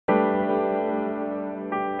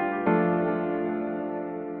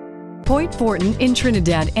Point Fortin in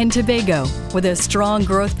Trinidad and Tobago, with a strong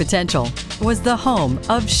growth potential, was the home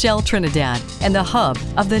of Shell Trinidad and the hub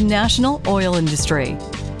of the national oil industry.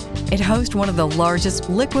 It hosts one of the largest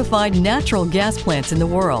liquefied natural gas plants in the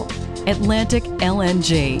world, Atlantic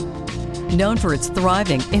LNG. Known for its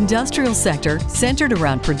thriving industrial sector centered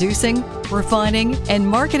around producing, refining, and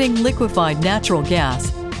marketing liquefied natural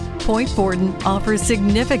gas, Point Fortin offers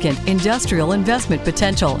significant industrial investment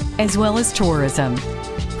potential as well as tourism.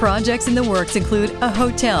 Projects in the works include a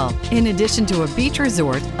hotel, in addition to a beach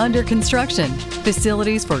resort under construction,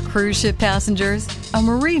 facilities for cruise ship passengers, a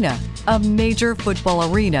marina, a major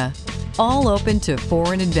football arena, all open to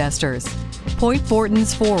foreign investors. Point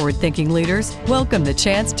Fortin's forward-thinking leaders welcome the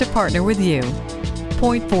chance to partner with you.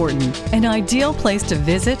 Point Fortin, an ideal place to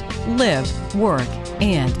visit, live, work,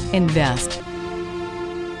 and invest.